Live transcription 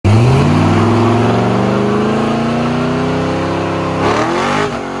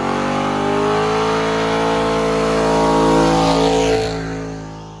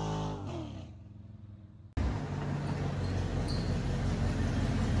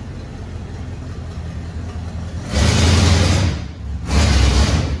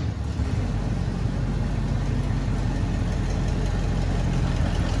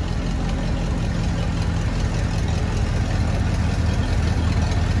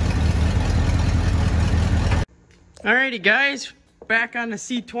Alrighty guys, back on the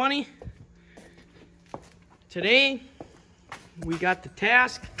C20. Today we got the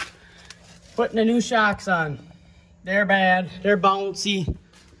task putting the new shocks on. They're bad, they're bouncy,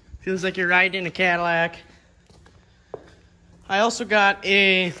 feels like you're riding in a Cadillac. I also got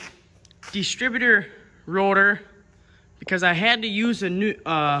a distributor rotor because I had to use a new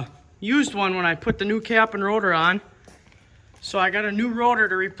used one when I put the new cap and rotor on. So I got a new rotor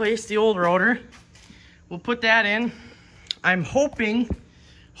to replace the old rotor. We'll put that in. I'm hoping,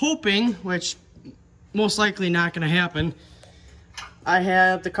 which most likely not going to happen, I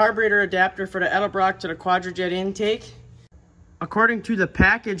have the carburetor adapter for the Edelbrock to the Quadrajet intake. According to the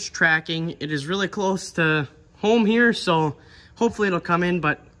package tracking, it is really close to home here, so hopefully it'll come in,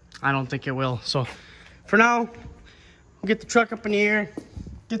 but I don't think it will. So for now, we'll get the truck up in the air,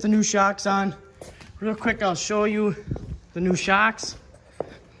 get the new shocks on. Real quick, I'll show you the new shocks.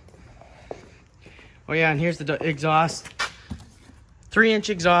 Oh yeah, and here's the exhaust. 3-inch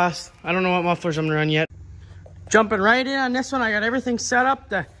exhaust. I don't know what mufflers I'm gonna run yet. Jumping right in on this one, I got everything set up.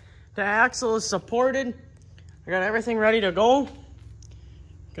 The axle is supported. I got everything ready to go.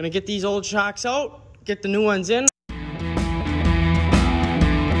 Gonna get these old shocks out, get the new ones in.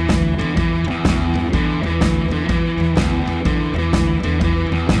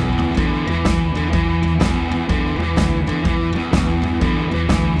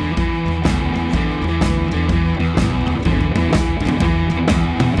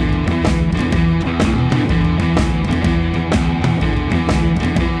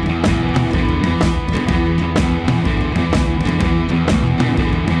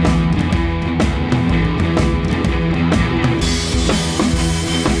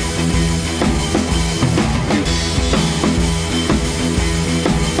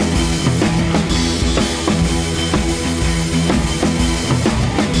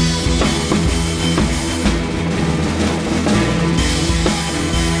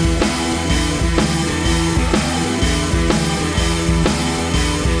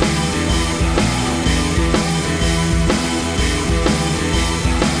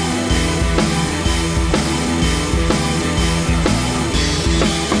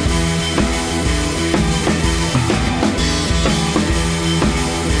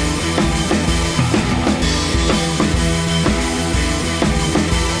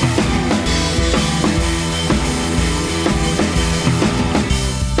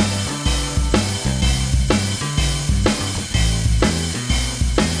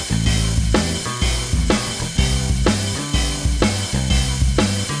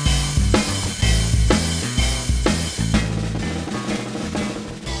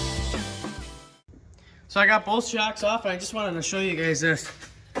 So I got both shocks off, and I just wanted to show you guys this.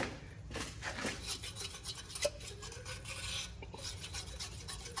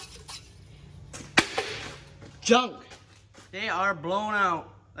 Junk. They are blown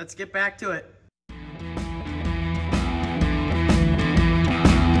out. Let's get back to it.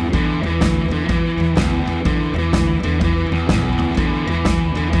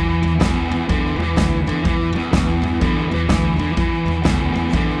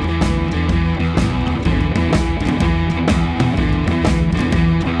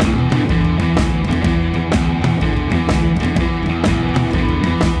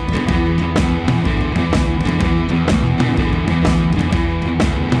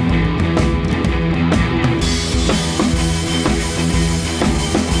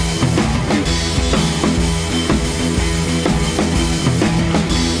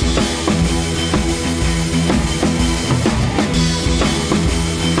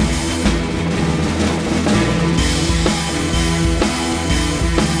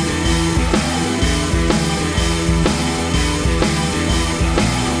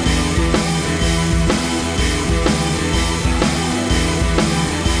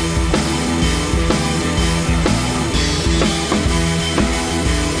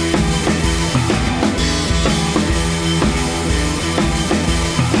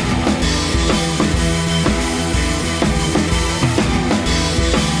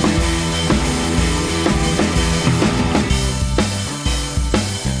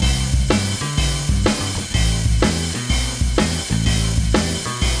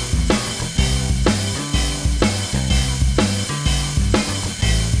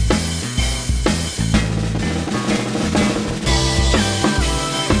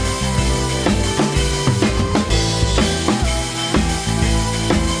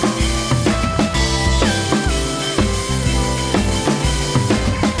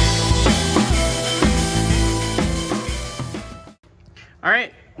 All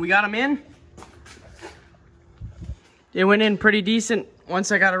right, we got them in. It went in pretty decent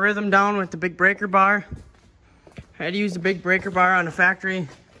once I got a rhythm down with the big breaker bar. I had to use the big breaker bar on the factory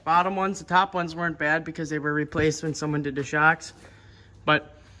bottom ones. The top ones weren't bad because they were replaced when someone did the shocks.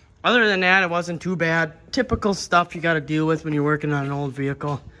 But other than that, it wasn't too bad. Typical stuff you got to deal with when you're working on an old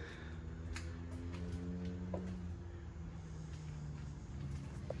vehicle.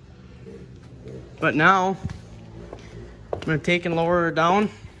 But now, I'm going to take and lower her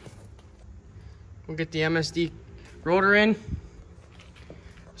down. We'll get the MSD rotor in.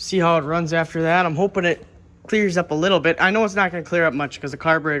 See how it runs after that. I'm hoping it clears up a little bit. I know it's not going to clear up much because the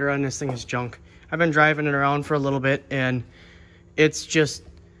carburetor on this thing is junk. I've been driving it around for a little bit and it's just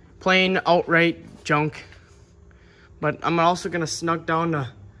plain outright junk. But I'm also going to snug down the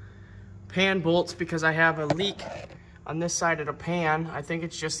pan bolts because I have a leak on this side of the pan. I think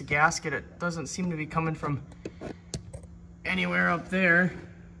it's just a gasket. It doesn't seem to be coming from anywhere up there.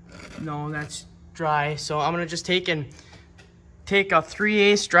 No, that's dry. So I'm going to just take a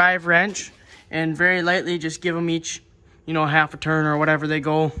 3/8 drive wrench and very lightly just give them each, you know, half a turn or whatever they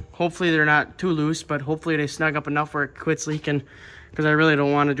go. Hopefully they're not too loose, but hopefully they snug up enough where it quits leaking, because I really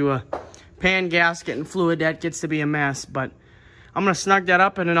don't want to do a pan gasket and fluid. That gets to be a mess. But I'm going to snug that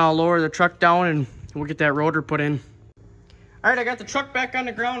up and then I'll lower the truck down and we'll get that rotor put in. All right, I got the truck back on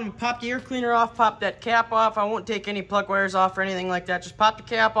the ground. I'm gonna pop the air cleaner off, pop that cap off. I won't take any plug wires off or anything like that. Just pop the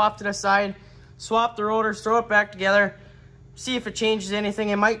cap off to the side, swap the rotors, throw it back together, see if it changes anything.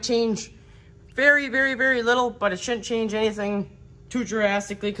 It might change very, very, very little, but it shouldn't change anything too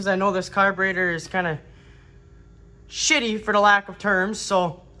drastically because I know this carburetor is kind of shitty for the lack of terms.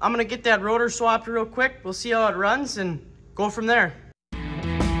 So I'm gonna get that rotor swapped real quick. We'll see how it runs and go from there.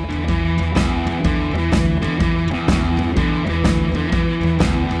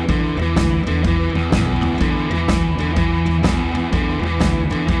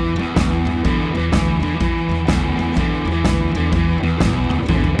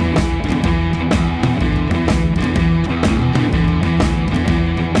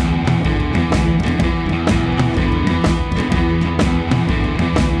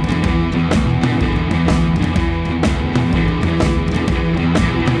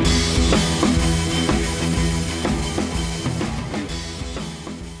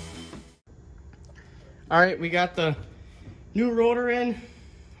 All right, we got the new rotor in.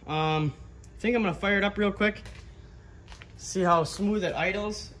 I think I'm gonna fire it up real quick. See how smooth it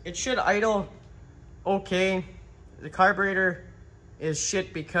idles. It should idle okay. The carburetor is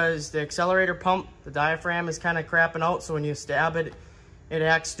shit because the accelerator pump, the diaphragm is kind of crapping out. So when you stab it, it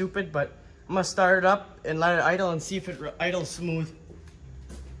acts stupid. But I'm gonna start it up and let it idle and see if it idles smooth.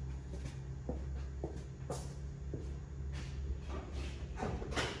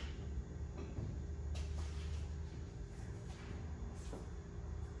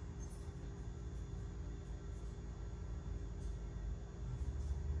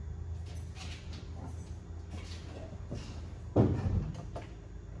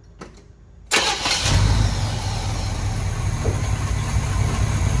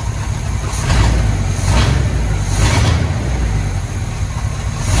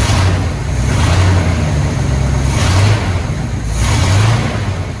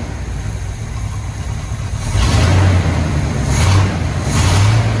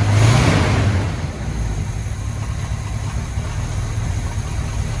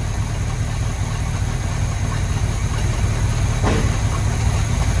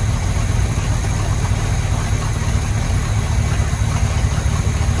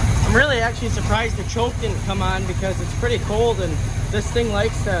 I'm really actually surprised the choke didn't come on because it's pretty cold and this thing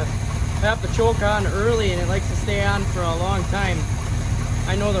likes to have the choke on early and it likes to stay on for a long time.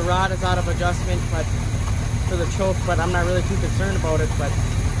 I know the rod is out of adjustment for the choke, but I'm not really too concerned about it. But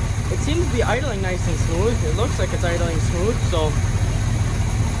it seems to be idling nice and smooth. It looks like it's idling smooth, so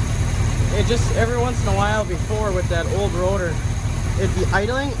it just every once in a while before with that old rotor, it'd be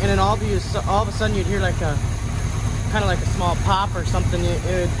idling and then all of a sudden you'd hear like a kind of like a small pop or something. It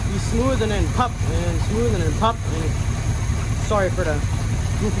would be smooth and then pop and then smooth and then pop. And sorry for the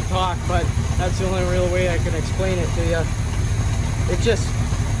goofy talk, but that's the only real way I can explain it to you. It's just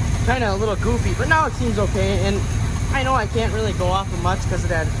kind of a little goofy, but now it seems okay. And I know I can't really go off of much because of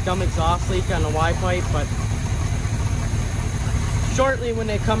that dumb exhaust leak on the Y pipe, but shortly when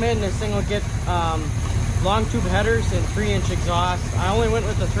they come in, this thing will get long tube headers and 3-inch exhaust. I only went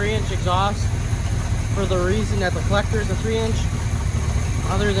with the 3-inch exhaust for the reason that the collector is a 3-inch.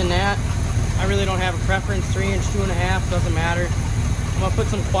 Other than that, I really don't have a preference. 3-inch, 2.5, doesn't matter. I'm gonna put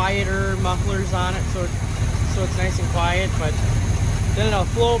some quieter mufflers on it so it's nice and quiet, but then it'll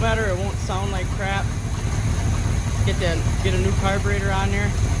flow better. It won't sound like crap. Get a new carburetor on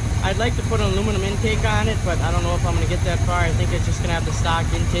there. I'd like to put an aluminum intake on it, but I don't know if I'm gonna get that far. I think it's just gonna have the stock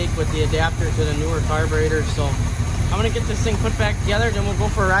intake with the adapter to the newer carburetor. So I'm gonna get this thing put back together, then we'll go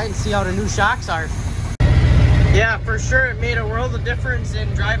for a ride and see how the new shocks are. Yeah, for sure it made a world of difference in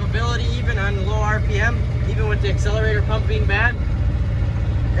drivability, even on low RPM, even with the accelerator pump being bad.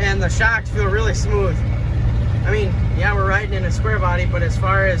 And the shocks feel really smooth. I mean, yeah, we're riding in a square body, but as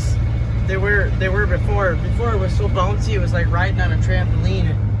far as they were before it was so bouncy, it was like riding on a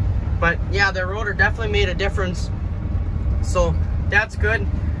trampoline. But yeah, the rotor definitely made a difference. So that's good.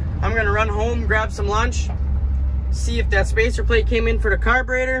 I'm gonna run home, grab some lunch, see if that spacer plate came in for the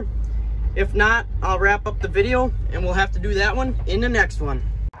carburetor. If not, I'll wrap up the video and we'll have to do that one in the next one.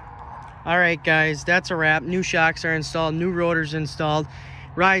 All right, guys, that's a wrap. New shocks are installed, new rotors installed.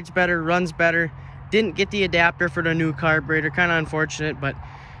 Rides better, runs better. Didn't get the adapter for the new carburetor, kind of unfortunate, but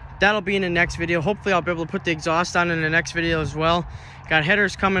that'll be in the next video. Hopefully I'll be able to put the exhaust on in the next video as well. Got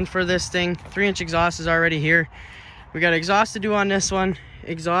headers coming for this thing. 3-inch exhaust is already here. We got exhaust to do on this one,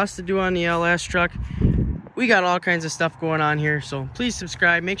 exhaust to do on the LS truck. We got all kinds of stuff going on here, so please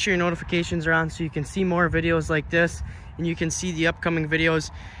subscribe. Make sure your notifications are on so you can see more videos like this and you can see the upcoming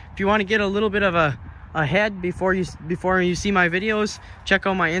videos. If you want to get a little bit of a head before you see my videos, check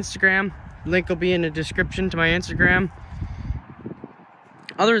out my Instagram. Link will be in the description to my Instagram.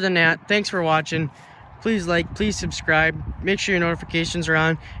 Other than that, thanks for watching. Please like, please subscribe. Make sure your notifications are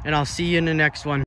on, and I'll see you in the next one.